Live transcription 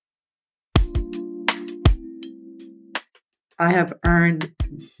I have earned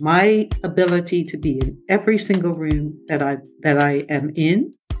my ability to be in every single room that I am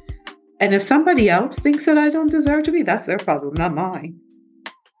in. And if somebody else thinks that I don't deserve to be, that's their problem, not mine.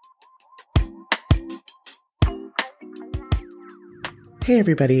 Hey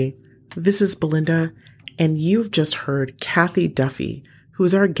everybody, this is Belinda, and you've just heard Kathy Duffy, who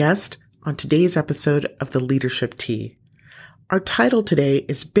is our guest on today's episode of The Leadership Tea. Our title today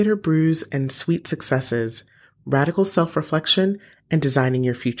is Bitter Brews and Sweet Successes, Radical Self-Reflection and Designing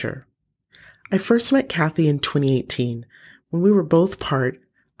Your Future. I first met Kathy in 2018 when we were both part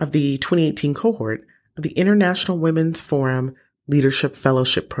of the 2018 cohort of the International Women's Forum Leadership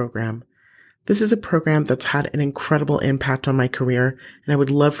Fellowship Program. This is a program that's had an incredible impact on my career, and I would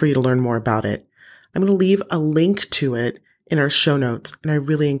love for you to learn more about it. I'm going to leave a link to it in our show notes, and I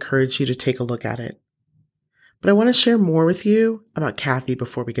really encourage you to take a look at it. But I want to share more with you about Kathy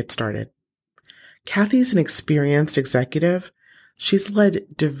before we get started. Kathy's an experienced executive. She's led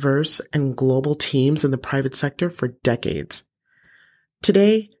diverse and global teams in the private sector for decades.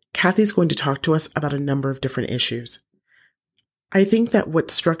 Today, Kathy's going to talk to us about a number of different issues. I think that what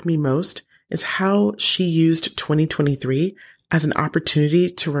struck me most is how she used 2023 as an opportunity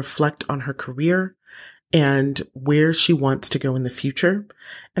to reflect on her career and where she wants to go in the future.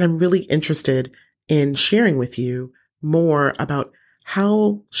 And I'm really interested in sharing with you more about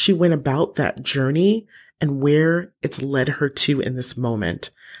how she went about that journey and where it's led her to in this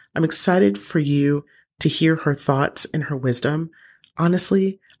moment. I'm excited for you to hear her thoughts and her wisdom.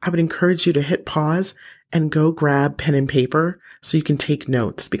 Honestly, I would encourage you to hit pause and go grab pen and paper so you can take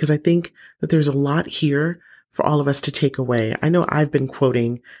notes, because I think that there's a lot here for all of us to take away. I know I've been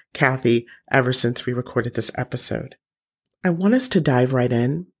quoting Kathy ever since we recorded this episode. I want us to dive right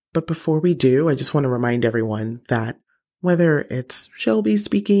in, but before we do, I just want to remind everyone that whether it's Shelby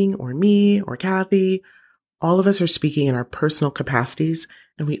speaking or me or Kathy, all of us are speaking in our personal capacities,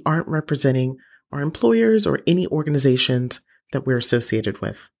 and we aren't representing our employers or any organizations that we're associated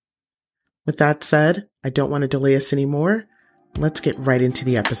with. With that said, I don't want to delay us anymore. Let's get right into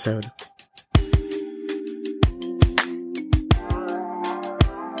the episode.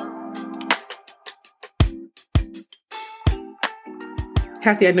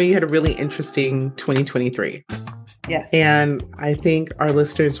 Kathy, I know you had a really interesting 2023. Yes. And I think our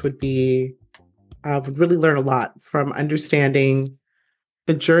listeners would really learn a lot from understanding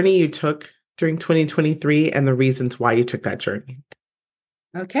the journey you took during 2023 and the reasons why you took that journey.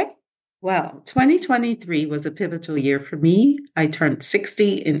 Okay. Well, 2023 was a pivotal year for me. I turned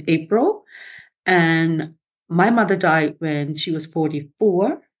 60 in April, and my mother died when she was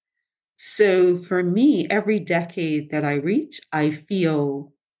 44. So for me, every decade that I reach, I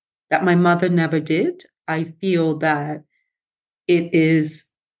feel that my mother never did. I feel that it is,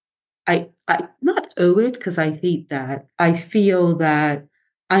 I not owe it because I hate that. I feel that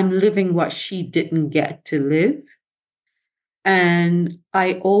I'm living what she didn't get to live. And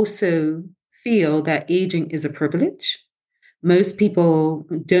I also feel that aging is a privilege. Most people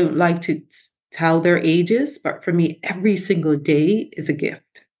don't like to tell their ages, but for me, every single day is a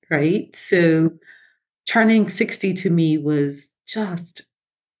gift, right? So turning 60 to me was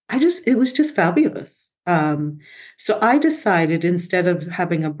it was just fabulous. So I decided instead of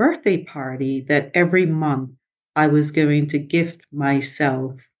having a birthday party that every month I was going to gift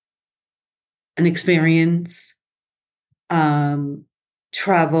myself an experience, um,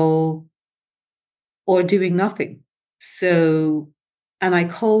 travel, or doing nothing. So, and I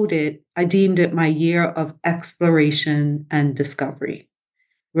deemed it my year of exploration and discovery,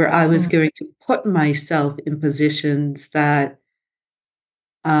 where I was going to put myself in positions that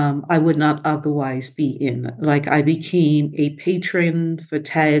I would not otherwise be in. Like I became a patron for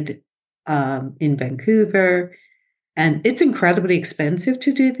TED in Vancouver, and it's incredibly expensive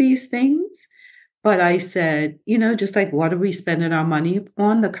to do these things. But I said, just like what are we spending our money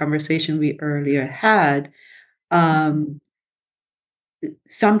on? The conversation we earlier had. Um,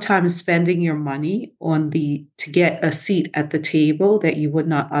 Sometimes spending your money to get a seat at the table that you would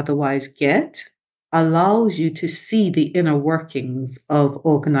not otherwise get allows you to see the inner workings of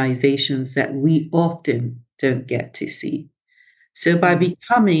organizations that we often don't get to see. So by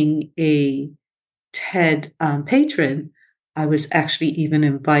becoming a TED patron, I was actually even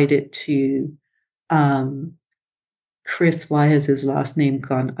invited to Chris, why has his last name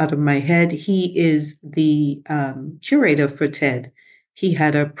gone out of my head? He is the curator for TED. He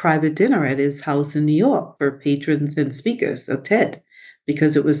had a private dinner at his house in New York for patrons and speakers of TED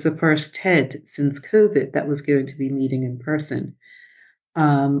because it was the first TED since COVID that was going to be meeting in person.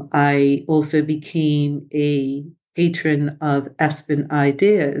 I also became a patron of Aspen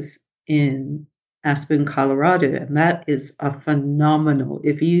Ideas in Aspen, Colorado, and that is a phenomenal.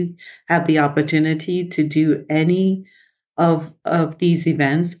 If you have the opportunity to do any of these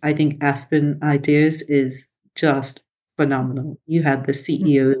events, I think Aspen Ideas is just phenomenal. You have the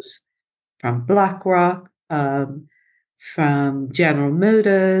CEOs from BlackRock, from General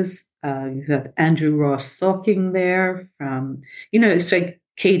Motors. You have Andrew Ross Salking there from, it's like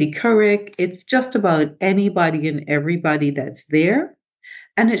Katie Couric. It's just about anybody and everybody that's there.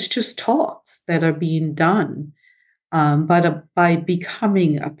 And it's just talks that are being done. But by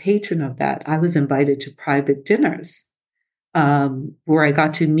becoming a patron of that, I was invited to private dinners where I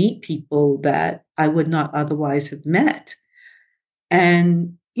got to meet people that I would not otherwise have met.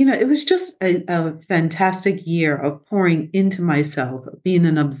 And, it was just a fantastic year of pouring into myself, of being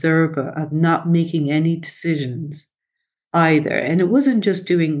an observer, of not making any decisions either. And it wasn't just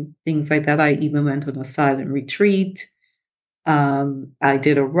doing things like that. I even went on a silent retreat. I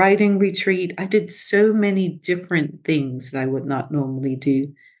did a writing retreat. I did so many different things that I would not normally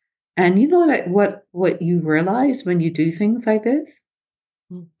do. And you know what you realize when you do things like this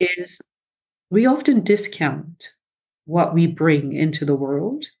Mm. is we often discount what we bring into the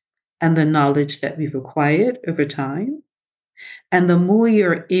world and the knowledge that we've acquired over time. And the more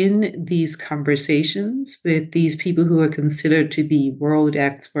you're in these conversations with these people who are considered to be world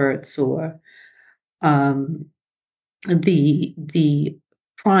experts or um, the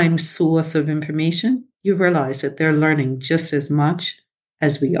prime source of information, you realize that they're learning just as much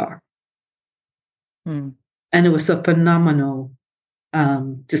as we are. Mm. And it was a phenomenal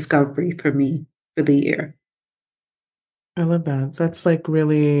discovery for me for the year. I love that. That's like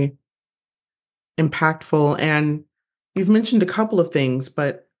really impactful. And you've mentioned a couple of things,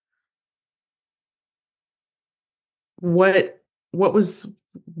 but what what was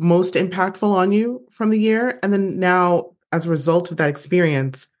most impactful on you from the year? And then now, as a result of that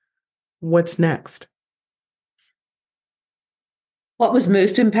experience, what's next? What was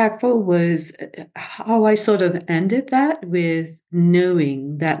most impactful was how I sort of ended that with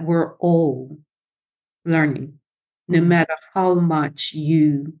knowing that we're all learning, no Mm. matter how much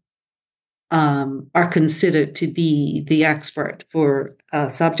you are considered to be the expert for a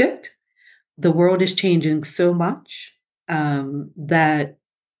subject. The world is changing so much that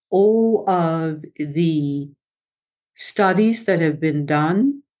all of the studies that have been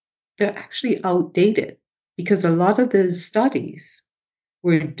done, they're actually outdated because a lot of those studies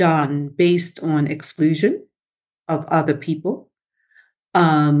were done based on exclusion of other people.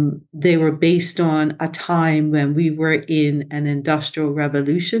 They were based on a time when we were in an industrial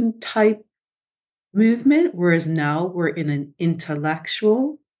revolution type movement, whereas now we're in an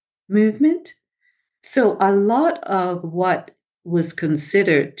intellectual movement. So a lot of what was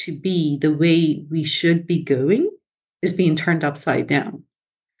considered to be the way we should be going is being turned upside down.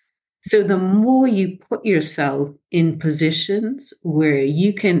 So the more you put yourself in positions where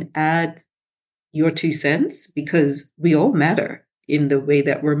you can add your 2 cents, because we all matter in the way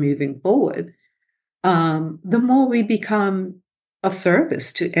that we're moving forward, the more we become of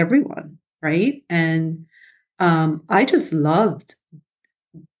service to everyone, right? And I just loved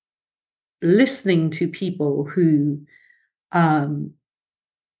listening to people who um,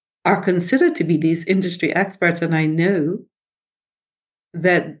 are considered to be these industry experts, and I know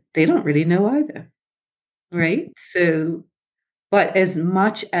that they don't really know either, right? So, but as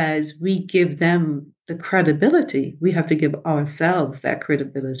much as we give them the credibility, we have to give ourselves that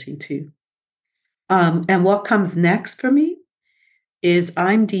credibility too. And what comes next for me is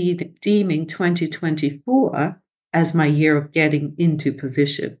I'm deeming 2024 as my year of getting into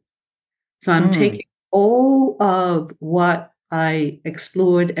position. So I'm Mm. taking all of what I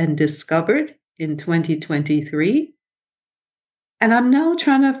explored and discovered in 2023, and I'm now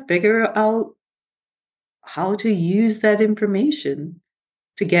trying to figure out how to use that information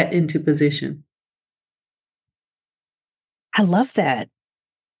to get into position. I love that.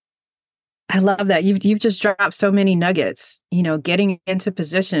 I love that. You've just dropped so many nuggets, getting into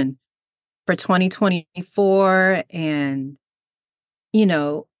position for 2024 and, you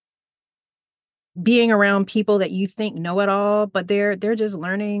know, being around people that you think know it all, but they're just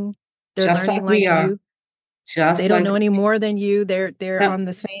learning. They're Just learning like we like are. you. They Just don't like know we any more than you. They're are. on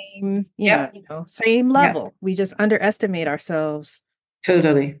the same, Yep. same Yep. level. We just underestimate ourselves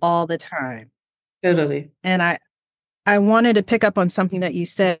Totally. all the time. Totally. And I wanted to pick up on something that you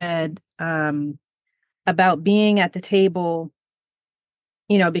said about being at the table,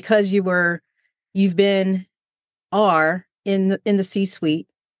 because you've been are in the C-suite,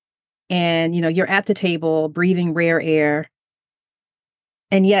 and you're at the table breathing rare air,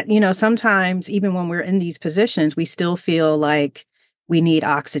 and yet sometimes even when we're in these positions we still feel like we need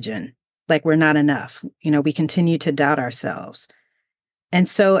oxygen, like we're not enough. We continue to doubt ourselves. And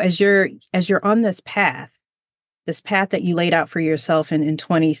so as you're on this path that you laid out for yourself in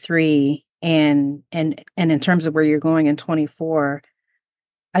 23 and in terms of where you're going in 24,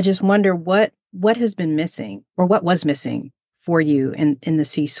 I just wonder what has been missing or what was missing for you in the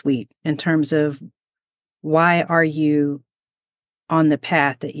C-suite in terms of why are you on the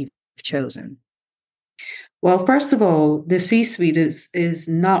path that you've chosen? Well, first of all, the C-suite is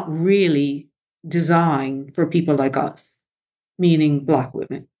not really designed for people like us, meaning Black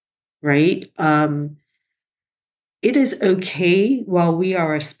women, right? It is okay while we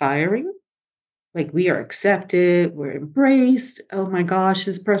are aspiring, like we are accepted, we're embraced. Oh my gosh,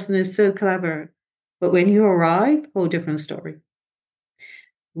 this person is so clever. But when you arrive, whole different story.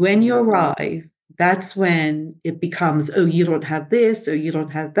 When you Mm, arrive, that's when it becomes, oh, you don't have this, or you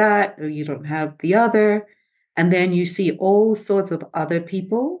don't have that, or you don't have the other. And then you see all sorts of other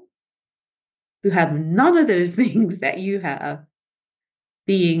people who have none of those things that you have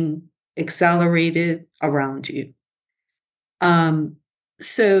being accelerated around you. Um,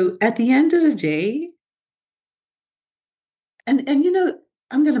 so at the end of the day, and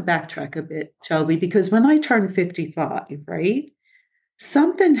I'm going to backtrack a bit, Shelby, because when I turned 55, right,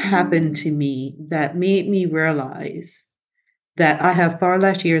 something happened to me that made me realize that I have far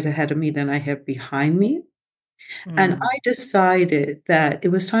less years ahead of me than I have behind me. And mm, I decided that it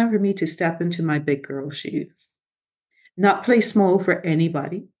was time for me to step into my big girl shoes, not play small for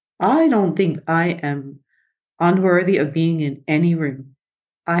anybody. I don't think I am unworthy of being in any room.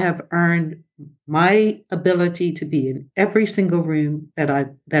 I have earned my ability to be in every single room that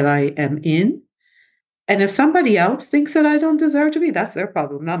I am in. And if somebody else thinks that I don't deserve to be, that's their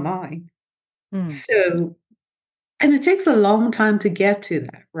problem, not mine. mm. So, and it takes a long time to get to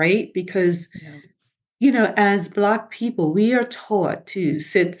that, right? Because, Yeah. as Black people, we are taught to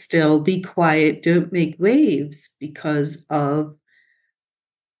sit still, be quiet, don't make waves because of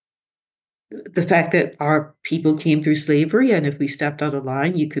the fact that our people came through slavery, and if we stepped out of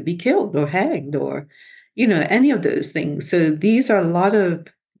line, you could be killed or hanged or, any of those things. So these are a lot of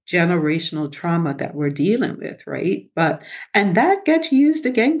generational trauma that we're dealing with, right? And that gets used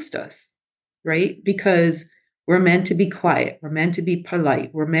against us, right? Because we're meant to be quiet, we're meant to be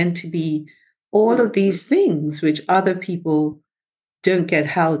polite, we're meant to be all of these things which other people don't get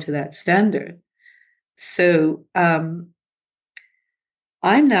held to that standard. So I'm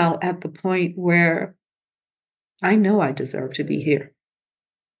now at the point where I know I deserve to be here.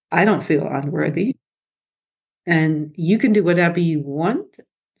 I don't feel Mm, unworthy. And you can do whatever you want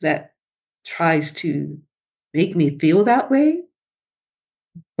that tries to make me feel that way.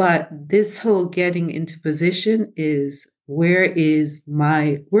 But this whole getting into position is where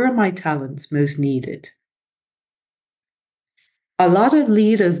are my talents most needed? A lot of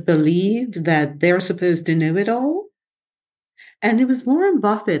leaders believe that they're supposed to know it all. And it was Warren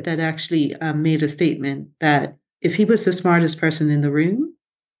Buffett that actually made a statement that if he was the smartest person in the room,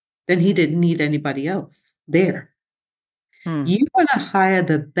 then he didn't need anybody else there. mm, You want to hire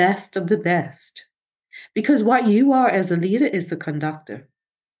the best of the best because what you are as a leader is the conductor.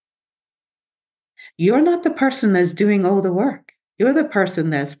 You're not the person that's doing all the work. You're the person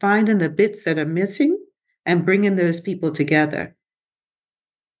that's finding the bits that are missing and bringing those people together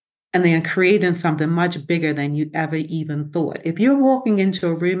and then creating something much bigger than you ever even thought. If you're walking into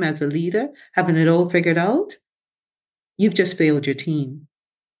a room as a leader, having it all figured out, you've just failed your team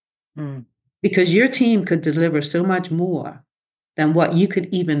mm, because your team could deliver so much more than what you could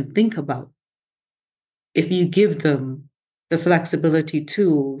even think about if you give them the flexibility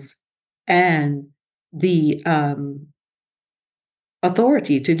tools and the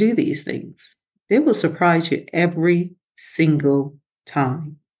authority to do these things. They will surprise you every single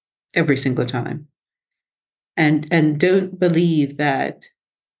time, every single time. And don't believe that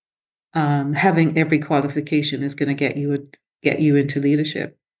having every qualification is going to get you into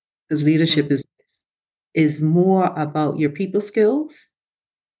leadership, because leadership mm, is more about your people skills,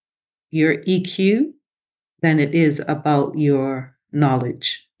 your EQ, than it is about your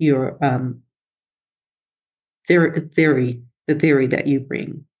knowledge, your the theory that you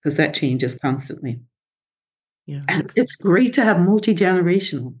bring, because that changes constantly. Yeah. And it's great to have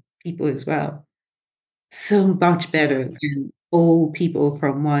multi-generational people as well. So much better than old people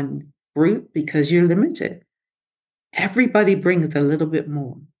from one group because you're limited. Everybody brings a little bit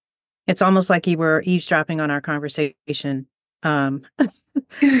more. It's almost like you were eavesdropping on our conversation. Um,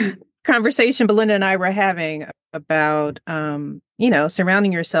 conversation Belinda and I were having about,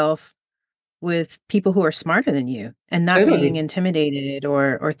 surrounding yourself with people who are smarter than you and not being Totally. intimidated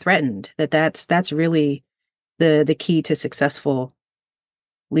or threatened. That's really the key to successful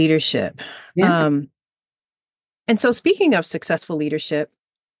leadership. Yeah. Um, and so speaking of successful leadership,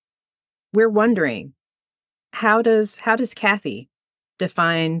 we're wondering, how does Kathy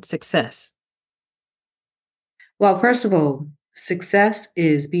define success? Well, first of all, success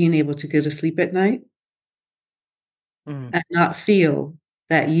is being able to go to sleep at night Mm, and not feel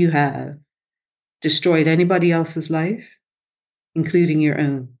that you have destroyed anybody else's life, including your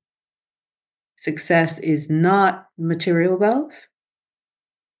own. Success is not material wealth.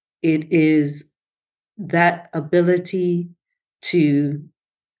 It is that ability to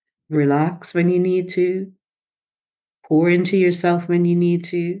relax when you need to, pour into yourself when you need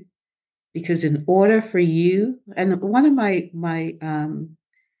to. Because in order for you, and one of my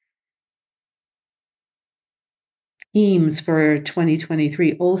themes for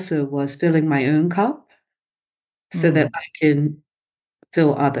 2023 also was filling my own cup so that mm, I can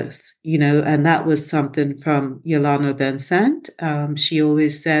fill others, and that was something from Yolanda Vincent. She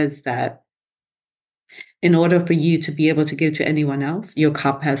always says that in order for you to be able to give to anyone else, your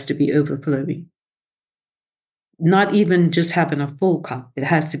cup has to be overflowing. Not even just having a full cup, it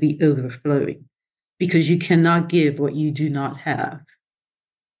has to be overflowing because you cannot give what you do not have.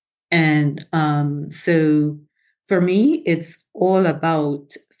 And so for me, it's all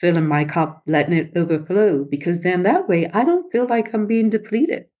about filling my cup, letting it overflow, because then that way I don't feel like I'm being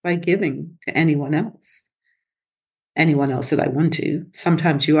depleted by giving to anyone else that I want to.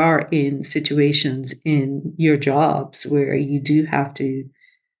 Sometimes you are in situations in your jobs where you do have to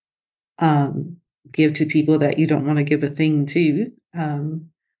um, give to people that you don't want to give a thing to.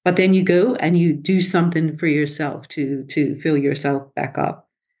 But then you go and you do something for yourself to fill yourself back up,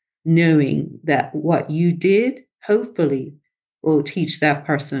 knowing that what you did hopefully will teach that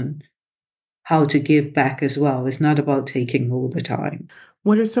person how to give back as well. It's not about taking all the time.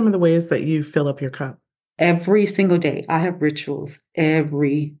 What are some of the ways that you fill up your cup? Every single day, I have rituals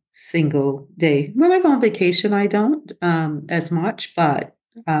every single day. When I go on vacation, I don't as much, but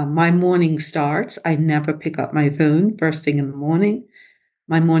my morning starts. I never pick up my phone first thing in the morning.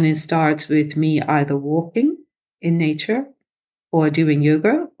 My morning starts with me either walking in nature or doing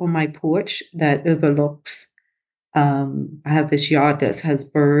yoga on my porch that overlooks. I have this yard that has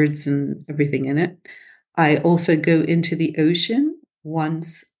birds and everything in it. I also go into the ocean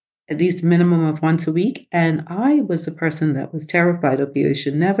once, at least minimum of once a week. And I was a person that was terrified of the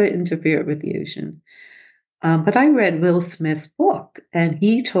ocean, never interfered with the ocean. But I read Will Smith's book, and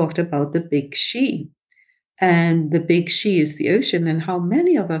he talked about the big she. And the big she is the ocean, and how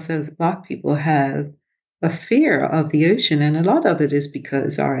many of us as Black people have a fear of the ocean. And a lot of it is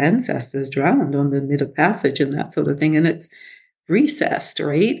because our ancestors drowned on the Middle Passage and that sort of thing. And it's recessed,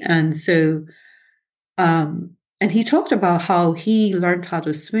 right? And so, and he talked about how he learned how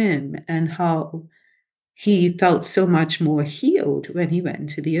to swim and how he felt so much more healed when he went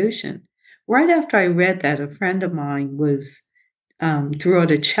into the ocean. Right after I read that, a friend of mine was threw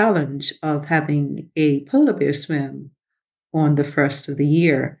out a challenge of having a polar bear swim on the first of the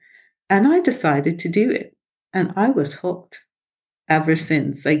year. And I decided to do it. And I was hooked ever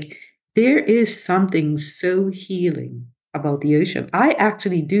since. Like, there is something so healing about the ocean. I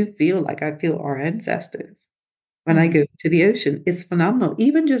actually do feel like I feel our ancestors when I mm. go to the ocean. It's phenomenal.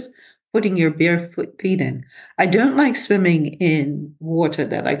 Even just putting your barefoot feet in. I don't like swimming in water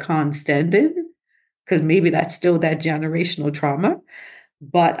that I can't stand in because maybe that's still that generational trauma.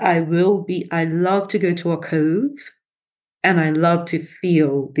 But I love to go to a cove and I love to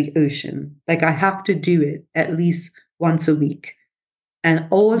feel the ocean. Like I have to do it at least once a week. And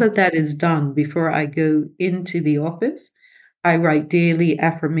all of that is done before I go into the office. I write daily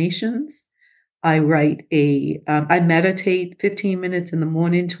affirmations. I meditate 15 minutes in the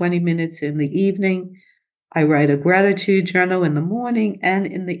morning, 20 minutes in the evening. I write a gratitude journal in the morning and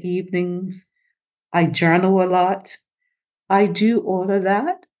in the evenings. I journal a lot. I do all of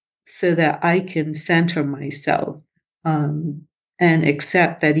that so that I can center myself um, and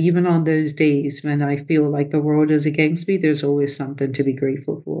accept that even on those days when I feel like the world is against me, there's always something to be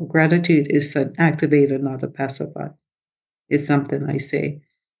grateful for. Gratitude is an activator, not a pacifier, is something I say.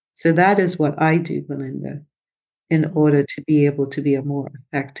 So that is what I do, Belinda, in order to be able to be a more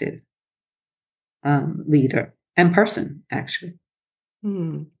effective leader and person, actually.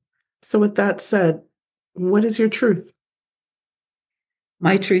 Hmm. So, with that said, what is your truth?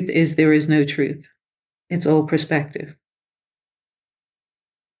 My truth is there is no truth. It's all perspective.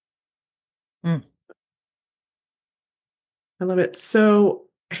 Mm. I love it. So,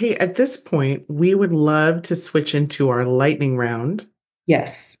 hey, at this point, we would love to switch into our lightning round.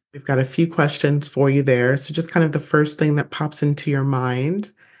 Yes. We've got a few questions for you there. So, just kind of the first thing that pops into your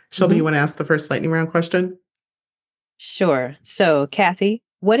mind. Shelby, you Mhm. want to ask the first lightning round question? Sure. So, Kathy,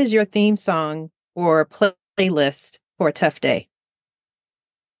 what is your theme song or playlist for a tough day?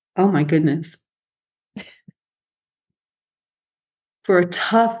 Oh my goodness. For a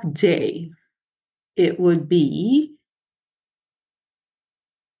tough day, it would be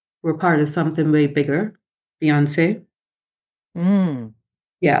we're part of something way bigger. Beyonce. Mm.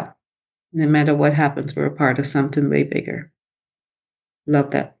 Yeah. No matter what happens, we're a part of something way bigger.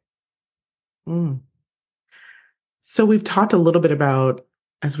 Love that. Mm. So we've talked a little bit about,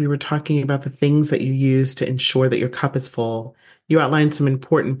 as we were talking about the things that you use to ensure that your cup is full, you outlined some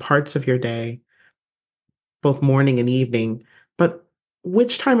important parts of your day, both morning and evening. But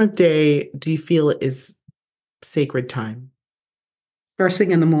which time of day do you feel is sacred time? First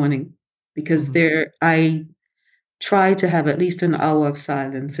thing in the morning, because Mhm. I try to have at least an hour of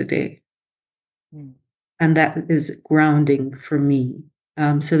silence a day. Mm. And that is grounding for me,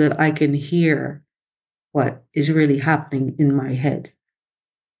 so that I can hear what is really happening in my head.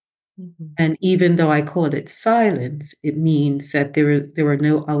 Mhm. And even though I call it silence, it means that there are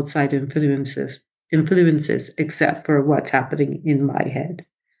no outside influences except for what's happening in my head.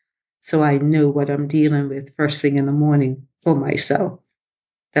 So I know what I'm dealing with first thing in the morning for myself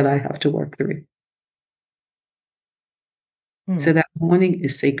that I have to work through. So Mm. that morning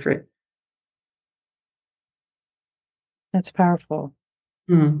is sacred. That's powerful.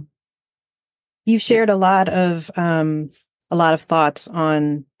 Mm, You've yeah. shared a lot of thoughts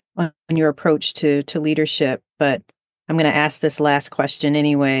on your approach to leadership, but I'm going to ask this last question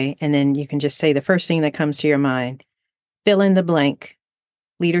anyway, and then you can just say the first thing that comes to your mind. Fill in the blank.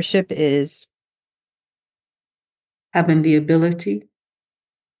 Leadership is. Having the ability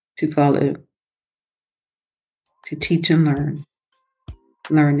to follow, to teach and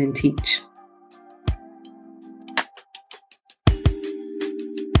learn and teach.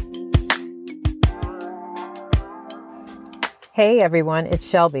 Hey everyone, it's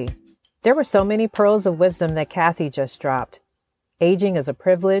Shelby. There were so many pearls of wisdom that Kathy just dropped. Aging is a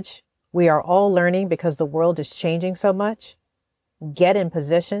privilege. We are all learning because the world is changing so much. Get in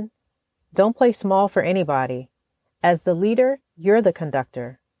position. Don't play small for anybody. As the leader, you're the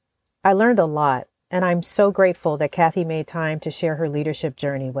conductor. I learned a lot, and I'm so grateful that Kathy made time to share her leadership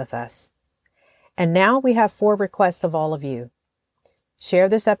journey with us. And now we have 4 requests of all of you. Share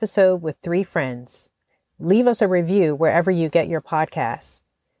this episode with 3 friends. Leave us a review wherever you get your podcasts.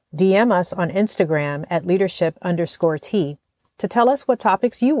 DM us on Instagram at leadership_T to tell us what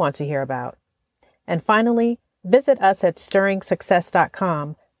topics you want to hear about. And finally, visit us at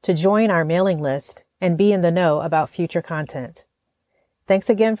stirringsuccess.com to join our mailing list and be in the know about future content. Thanks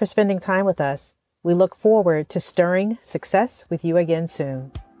again for spending time with us. We look forward to stirring success with you again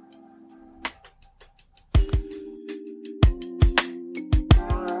soon.